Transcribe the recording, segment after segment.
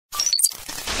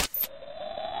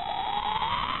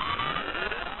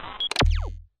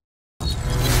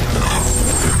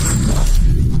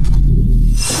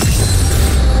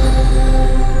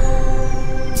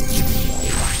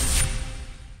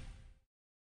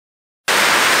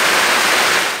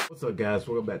What's up, guys?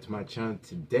 Welcome back to my channel.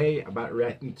 Today I'm about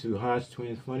reacting to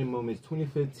Hodgetwins Funny Moments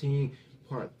 2015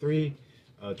 Part 3,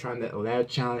 trying that lab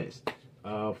challenge.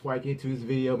 Before I get to this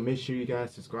video, make sure you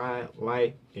guys subscribe,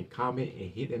 like, and comment, and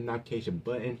hit the notification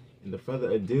button. And without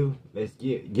further ado, let's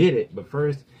get it. But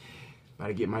first, about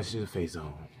to get my scissor face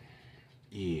on.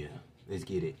 Yeah, let's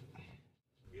get it.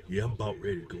 Yeah, I'm about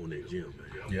ready to go in that gym, man.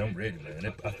 Yeah, I'm ready,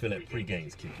 man. I feel that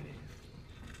pre-game's kicking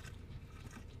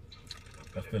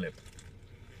in. I feel it.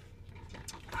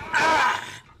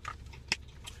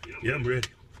 Yeah, I'm ready.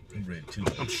 I'm ready too.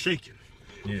 I'm shaking.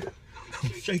 Yeah.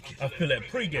 I'm shaking. I feel that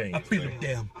pre-game. I feel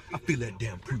that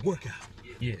damn pre-workout.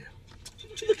 Yeah.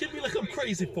 What you look at me like I'm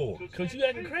crazy for? Cause you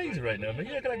acting crazy right now, man.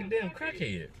 You acting like a damn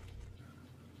crackhead.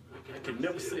 I can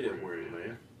never say that word,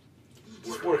 man.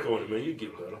 Just work on it, man. You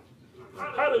get better.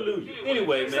 Hallelujah.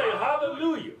 Anyway, man. Say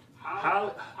hallelujah.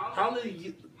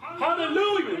 Hallelujah.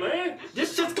 Hallelujah, man.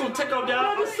 This shit's gonna take off down.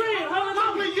 I'm just saying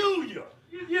hallelujah.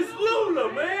 It's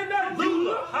Lula, man, not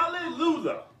Lula.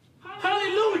 Hallelujah.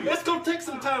 Hallelujah. It's gonna take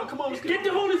some time. Come on, let's get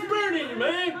the Holy Spirit in you,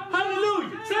 man.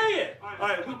 Hallelujah. Say it. All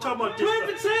right, we talking about this. Let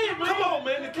me say it, man. Come on,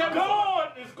 man. The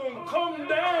God is gonna come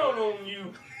down on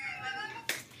you.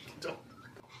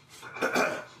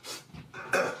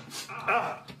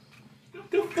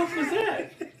 The fuck was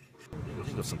that?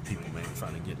 You know some people, man,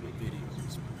 trying to get in the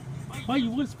videos, man. Why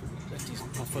you whispering? That's just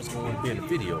motherfuckers gonna want to be in the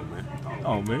video, man.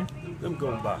 Oh, man. Them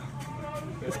going by.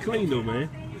 That's clean, though, man.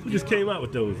 We just came out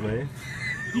with those, man.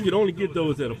 You can only get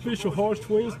those at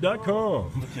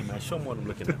officialhodgetwins.com. Look at, man. Show them what I'm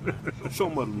looking at, man. Show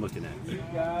them what I'm looking at. You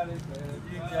got it, man.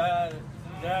 You got it.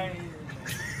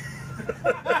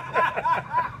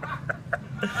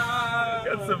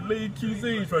 Got some lean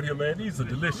QZs right here, man. These are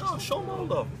delicious. Oh, show them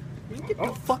all of them. Get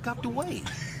the fuck out the way.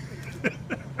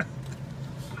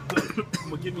 I'm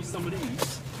gonna give me some of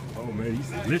these. Oh man,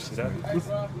 these are delicious.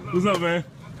 What's up, man?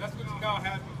 That's what you call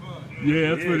having fun.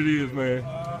 Yeah, that's what it is, man.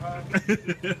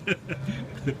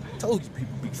 Told you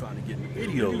people be trying to get in the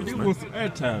videos, They man. want some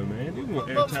airtime, man. They want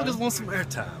Motherfuckers airtime. want some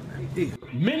airtime, man. Yeah.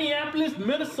 Minneapolis,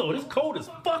 Minnesota. It's cold as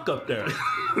fuck up there,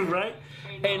 right?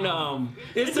 And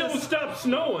it don't stop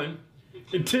snowing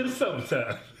until the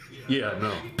summertime. Yeah, I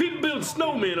know. People build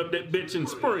snowmen up that bitch in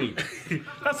spring.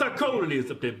 That's how cold it is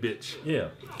up that bitch. Yeah.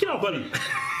 Get off of it.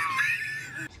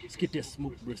 Let's get that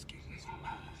smoked brisket.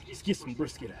 Let's get some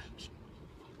brisket action.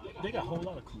 They got a whole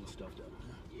lot of cool stuff down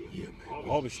there. Yeah, man.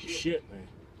 Always some shit, man.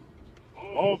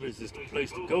 Always is the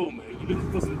place to go, man. You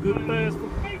looking for some good fast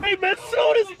food? Hey, man,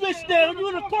 slow this bitch down. You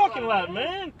in the parking lot,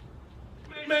 man.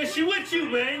 Man, she with you,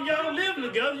 man. Y'all living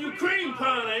together. You cream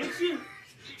pie, ain't she?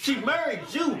 She married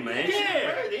you, man. Yeah. She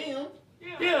married him.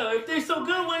 Yeah, if they so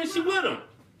good, why ain't she with him?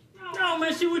 No,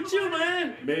 man, she with you,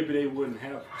 man. Maybe they wouldn't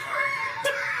have.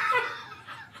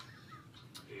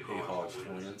 Hey,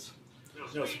 Hodgetwins.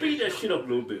 Yo, speed that shit up a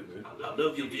little bit, man. I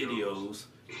love your videos.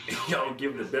 Y'all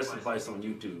give the best advice on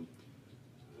YouTube.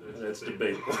 That's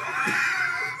debatable.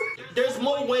 There's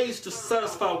more ways to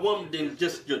satisfy a woman than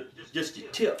just your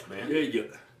tip, man. There you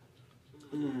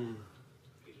go.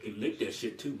 He lick that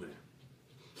shit too, man.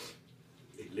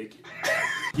 He lick it.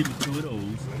 Give me 2 of those,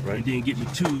 right? And then get me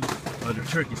 2 of the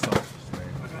turkey sauces, man.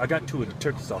 I got 2 of the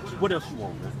turkey sauces. What else you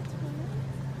want, man?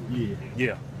 Yeah.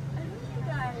 Yeah. You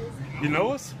guys. You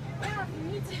know us? Yeah,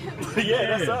 me too.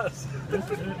 Yeah, that's us.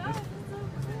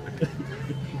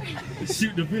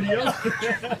 Shoot the video.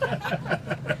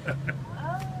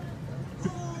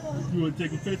 You want to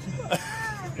take a picture?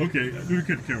 Okay, let me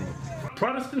cut the camera.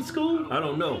 Protestant school? I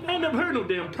don't know. I ain't never heard no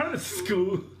damn Protestant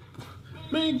school.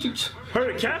 Man, you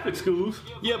heard of Catholic schools?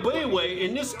 Yeah, but anyway,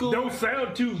 in this school, Don't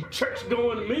sound too church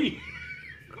going to me.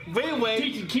 but anyway,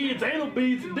 Teaching kids anal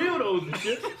beads and dildos and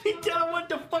shit. tell them what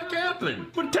the fuck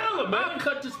happened. But tell them, man. I'll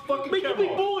cut this fucking Man, you camera be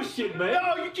off. bullshit, man.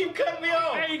 No, you keep cutting me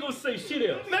off. I ain't gonna say shit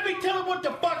else. Let me tell him what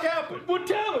the fuck happened. Well,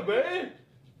 tell him, man.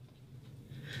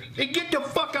 And get the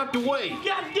fuck out the way.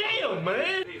 Goddamn,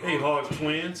 man. Hey,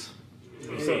 Hodgetwins.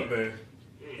 What's up, man?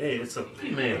 Hey, what's up, I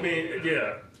man? mean,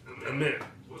 yeah. I mean,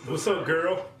 what's up,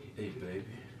 girl? Hey, baby.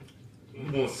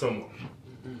 You want some?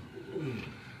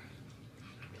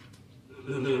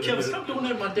 Kevin, stop doing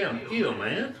that in my damn ear,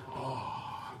 man.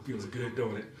 Feels good,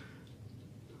 don't it?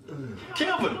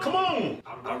 Kevin, come on.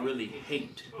 I really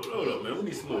hate. Hold up, man. We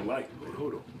need some more light, man.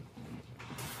 Hold on.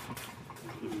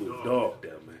 There's a little dog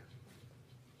down, man.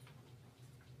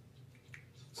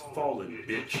 It's falling,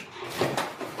 bitch.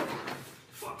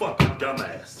 Fucking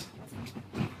dumbass.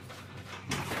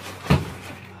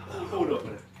 Hold up,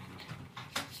 man.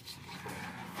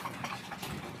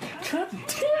 God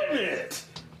damn it!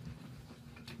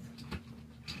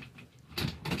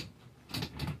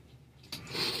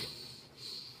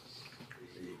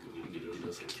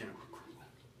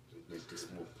 Make this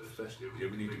more professional. Yeah,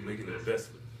 we need to make an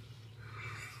investment.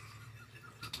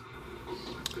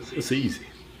 It's easy.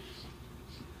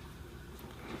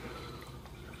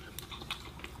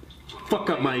 Fuck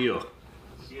up my ear.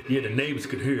 Yeah, the neighbors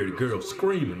could hear the girl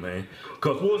screaming, man.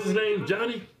 Cause what was his name?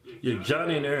 Johnny? Yeah,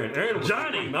 Johnny and Aaron.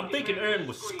 Johnny, I'm thinking Aaron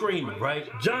was screaming, right?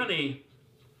 Johnny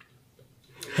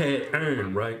had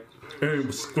Aaron, right? Aaron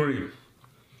was screaming.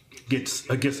 I guess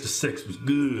the sex was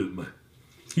good, but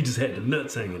he just had the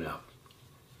nuts hanging out.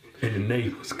 And the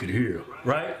neighbors could hear him,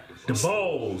 right? The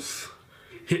balls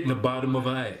hitting the bottom of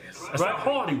her ass. That's right? How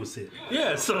hard he was hitting.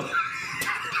 Yeah, so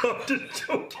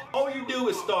all you do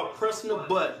is start pressing the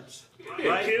buttons,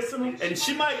 right? Kissing him. And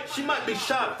she might be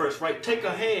shy first, right? Take her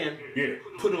hand,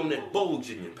 put on that bulge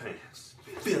in your pants.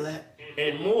 Feel that?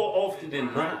 And more often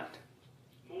than not,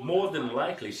 more than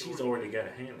likely, she's already got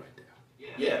a hand right there.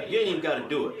 Yeah, you ain't even got to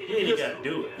do it. You ain't even got to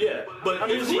do it. Yeah, but I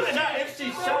mean, if she's who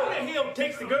shy, the hell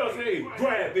takes the girl and say, hey,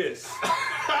 grab this?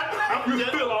 You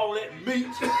feel all that meat.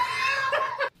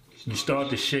 you start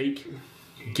to shake,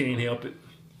 you can't help it.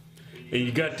 And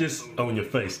you got this on your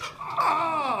face.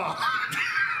 Ah!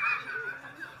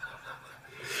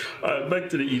 All right, back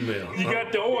to the email. You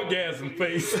got the orgasm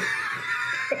face.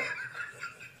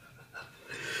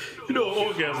 You know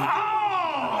orgasm.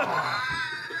 Ah!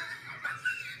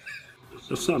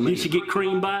 So something. You should get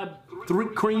creamed by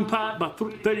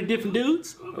 30 different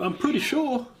dudes? I'm pretty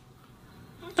sure.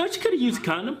 No, you could have used a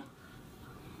condom.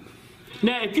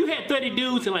 Now, if you had 30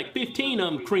 dudes and like 15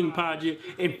 of them cream pied you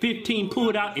and 15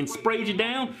 pulled out and sprayed you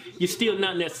down, you're still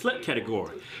not in that slut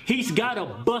category. He's got a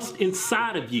bust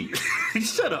inside of you.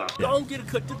 Shut up. Don't get a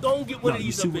cut. Don't get one of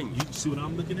these up in you. See what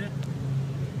I'm looking at?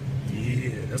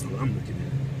 Yeah, that's what I'm looking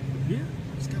at. Yeah,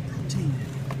 it's got protein in it.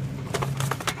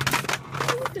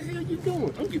 What the hell you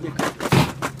doing? Don't give me a cut.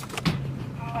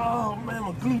 Oh, man,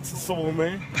 my glutes are sore,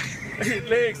 man. I hit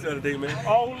legs the other day, man.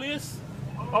 All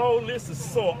this is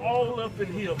sore all up in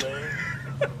here, man.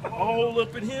 All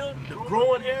up in here, the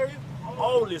growing area,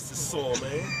 all this is sore,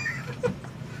 man.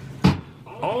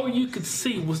 All you could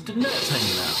see was the nuts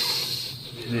hanging out.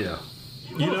 Yeah.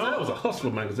 You know, that was a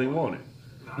Hustler magazine, wasn't it?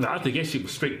 No, I think that shit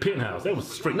was straight Penthouse. That was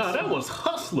straight. No, that was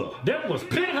Hustler. That was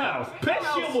Penthouse. That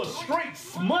shit was straight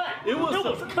smut. There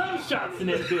was cum shots in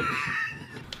that bitch.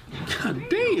 God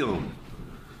damn.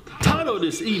 Title of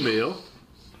this email.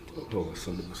 Oh,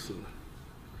 something was silly.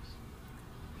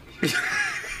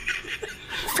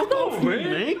 Fuck off,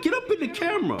 man. Get up in the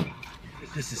camera.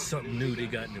 This is something new they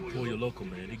got in the Pollo Loco,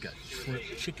 man. They got shrimp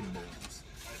chicken bowls.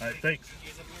 All right, thanks.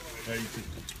 How you too?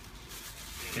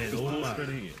 And oh my.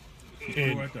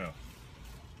 And right there.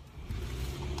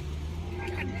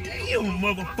 God damn,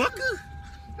 motherfucker.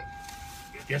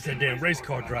 That's that damn race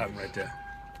car driving right there.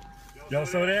 Y'all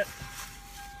saw that?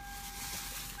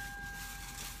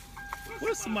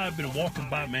 What if somebody been walking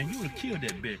by, man? You would have killed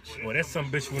that bitch. Oh, that's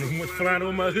some bitch when it went flying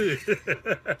over my hood. get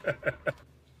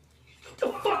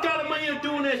the fuck out of my ear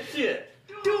doing that shit.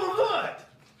 Doing what?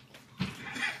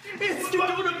 It's doing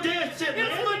them damn shit,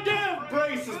 man. It's my damn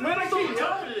braces, man. I can't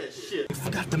tired of that shit. We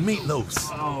forgot the meatloafs.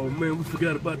 Oh, man, we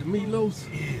forgot about the meatloafs?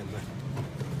 Yeah, man.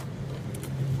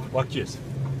 Watch this.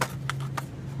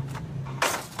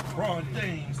 Ron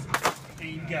James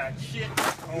ain't got shit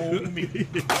on me.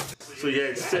 So you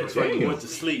had sex right you went to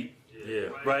sleep. Yeah,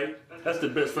 right? That's the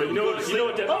best friend. You know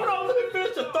what that... Hold on, let me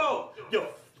finish the thought. Yo.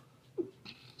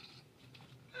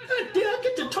 God damn,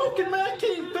 get the token, man. I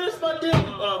can't even finish my damn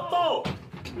thought.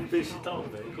 Let me finish your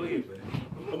thought, man. Go ahead, man.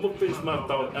 I'm gonna finish my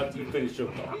thought after you finish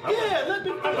your thought. Yeah, let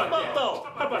me finish my thought.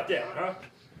 How about that, huh?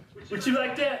 Would you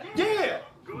like that? Yeah.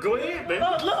 Go ahead, man.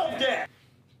 I love that.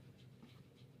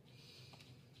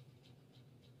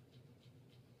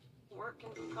 Working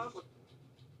public.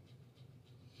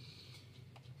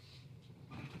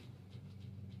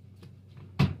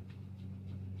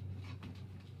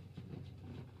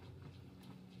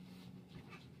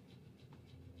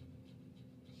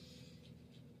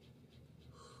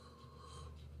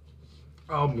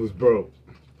 Almost broke.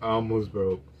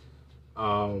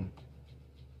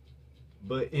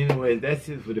 But anyway, that's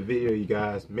it for the video, you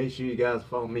guys. Make sure you guys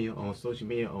follow me on social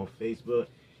media, on Facebook,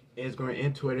 Instagram,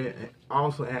 and Twitter, and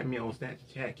also add me on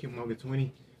Snapchat,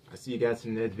 KillMonger20. I'll see you guys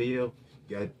in the next video.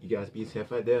 You guys be safe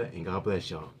out there, and God bless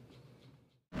y'all.